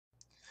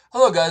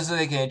Hello guys, it's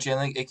aka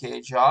Jlink,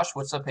 aka Josh.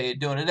 What's up? How you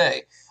doing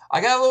today?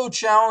 I got a little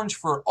challenge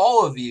for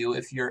all of you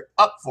if you're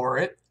up for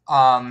it.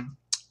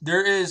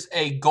 There is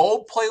a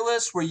gold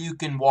playlist where you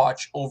can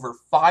watch over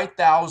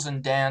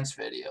 5,000 dance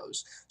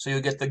videos, so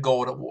you'll get the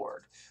gold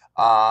award.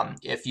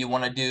 If you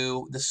want to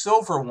do the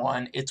silver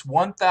one, it's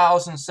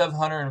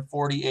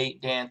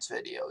 1,748 dance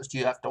videos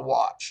you have to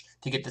watch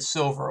to get the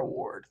silver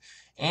award.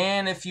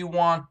 And if you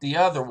want the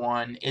other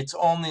one, it's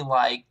only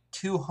like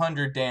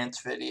 200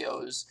 dance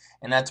videos,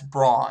 and that's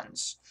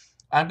bronze.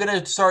 I'm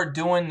gonna start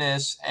doing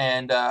this,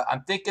 and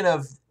I'm thinking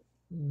of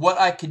what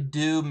I could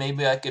do.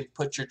 Maybe I could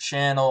put your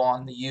channel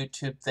on the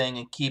YouTube thing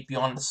and keep you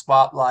on the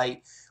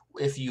spotlight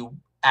if you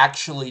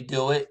actually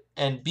do it.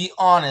 And be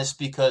honest,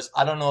 because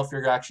I don't know if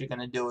you're actually going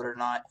to do it or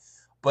not.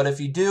 But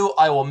if you do,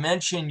 I will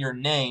mention your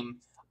name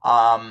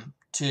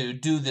to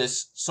do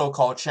this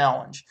so-called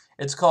challenge.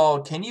 It's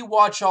called Can You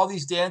Watch All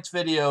These Dance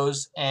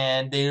Videos?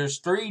 And there's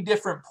 3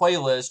 different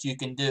playlists you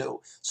can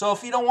do. So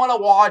if you don't want to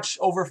watch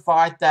over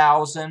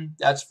 5,000,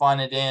 that's fine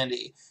and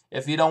dandy.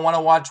 If you don't want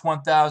to watch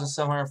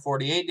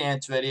 1,748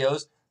 dance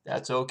videos,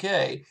 that's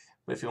okay.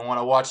 But if you want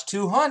to watch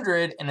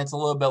 200 and it's a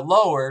little bit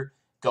lower,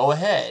 go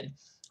ahead.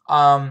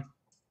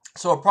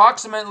 So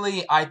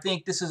approximately, I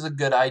think this is a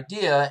good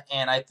idea,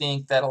 and I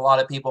think that a lot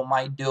of people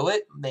might do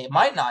it. They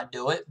might not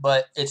do it,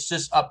 but it's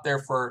just up there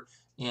for,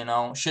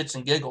 shits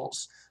and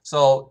giggles.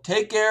 So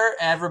take care,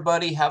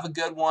 everybody. Have a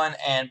good one,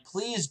 and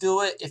please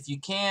do it if you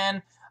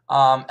can.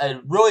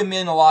 It really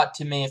means a lot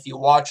to me if you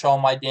watch all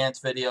my dance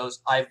videos.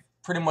 I've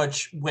pretty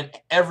much went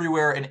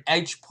everywhere in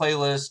each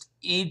playlist,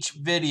 each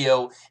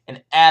video,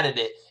 and added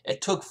it.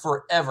 It took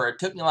forever. It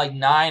took me like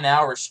 9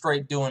 hours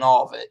straight doing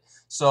all of it.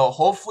 So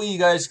hopefully you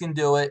guys can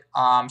do it.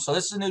 So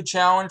this is a new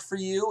challenge for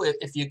you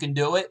if you can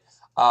do it.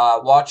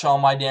 Watch all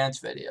my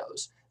dance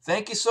videos.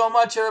 Thank you so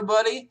much,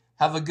 everybody.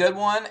 Have a good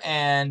one,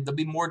 and there'll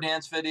be more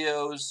dance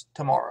videos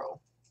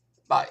tomorrow.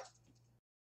 Bye.